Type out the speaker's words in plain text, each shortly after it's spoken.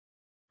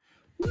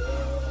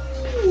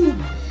Ooh,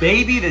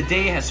 baby, the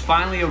day has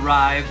finally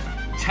arrived.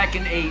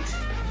 Tekken 8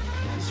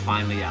 is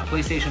finally out.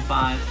 PlayStation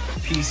 5,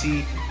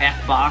 PC,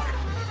 Xbox.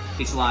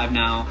 It's live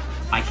now.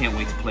 I can't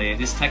wait to play it.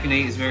 This Tekken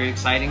 8 is very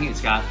exciting.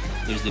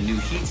 There's the new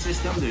heat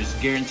system. There's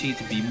guaranteed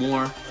to be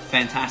more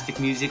fantastic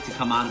music to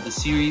come out of the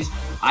series.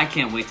 I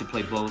can't wait to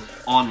play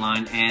both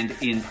online and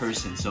in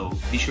person, so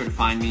be sure to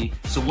find me.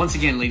 So once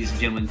again, ladies and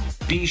gentlemen,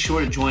 be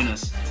sure to join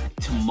us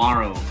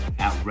tomorrow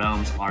at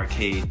Realms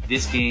Arcade.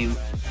 This game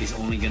is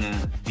only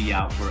gonna be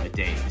out for a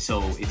day,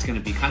 so it's gonna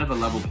be kind of a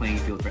level playing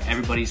field for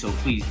everybody. So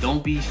please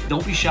don't be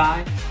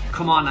shy.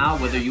 Come on out,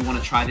 whether you want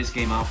to try this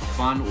game out for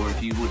fun or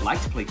if you would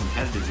like to play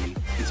competitively.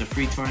 It's a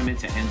free tournament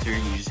to enter.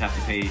 You just have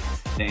to pay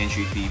the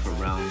entry fee for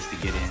Realms to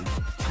get in.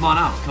 Come on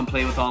out, come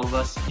play with all of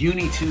us.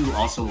 Uni 2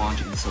 also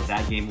launching, so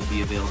that game will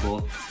be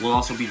available. We'll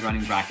also be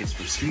running brackets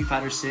for Street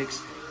Fighter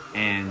 6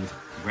 and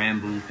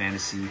Grand Blue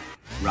Fantasy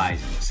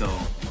Rising. So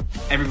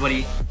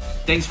everybody,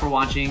 thanks for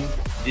watching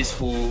this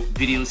whole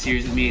video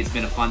series with me. It's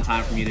been a fun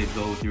time for me to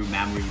go through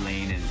memory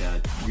lane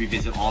and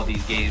revisit all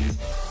these games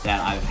that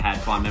I've had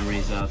fond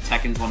memories of.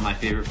 Tekken's one of my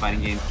favorite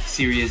fighting game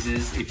series,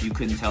 if you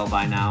couldn't tell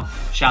by now.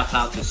 Shouts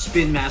out to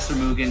Spin Master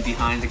Mugen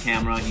behind the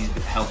camera. He's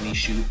helped me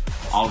shoot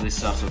all of this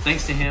stuff. So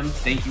thanks to him.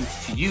 Thank you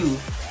to you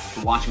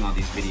for watching all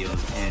these videos,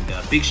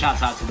 and big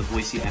shouts out to the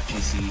Boise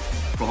FGC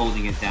for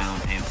holding it down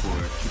and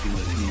for keeping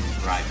the community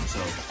thriving. So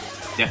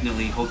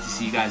definitely hope to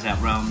see you guys at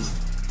Realms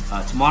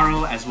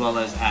tomorrow, as well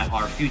as at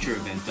our future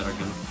events that are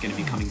going to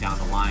be coming down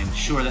the line.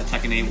 Sure that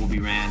Tekken 8 will be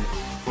ran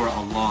for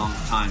a long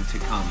time to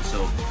come.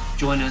 So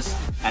join us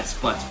at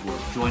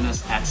Spudsport, join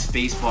us at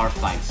Spacebar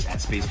Fights, at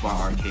Spacebar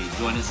Arcade,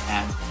 join us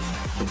at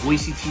the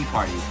Boise Tea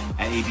Party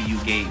at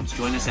ABU Games,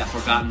 join us at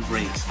Forgotten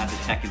Breaks at the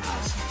Tekken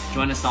House,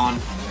 join us on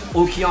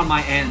Oki on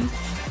My End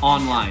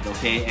online,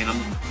 okay? And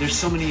there's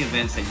so many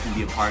events that you can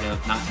be a part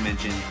of, not to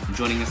mention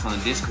joining us on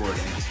the Discord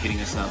and just hitting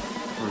us up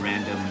for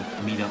random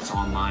meetups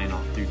online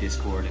through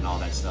Discord and all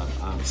that stuff.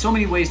 So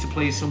many ways to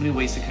play, so many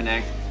ways to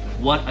connect.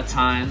 What a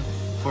time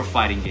for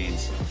fighting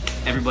games.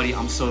 Everybody,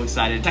 I'm so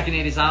excited. Tekken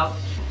 8 is out.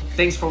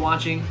 Thanks for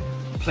watching.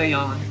 Play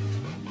on.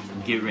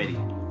 Get ready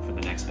for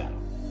the next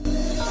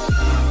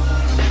battle.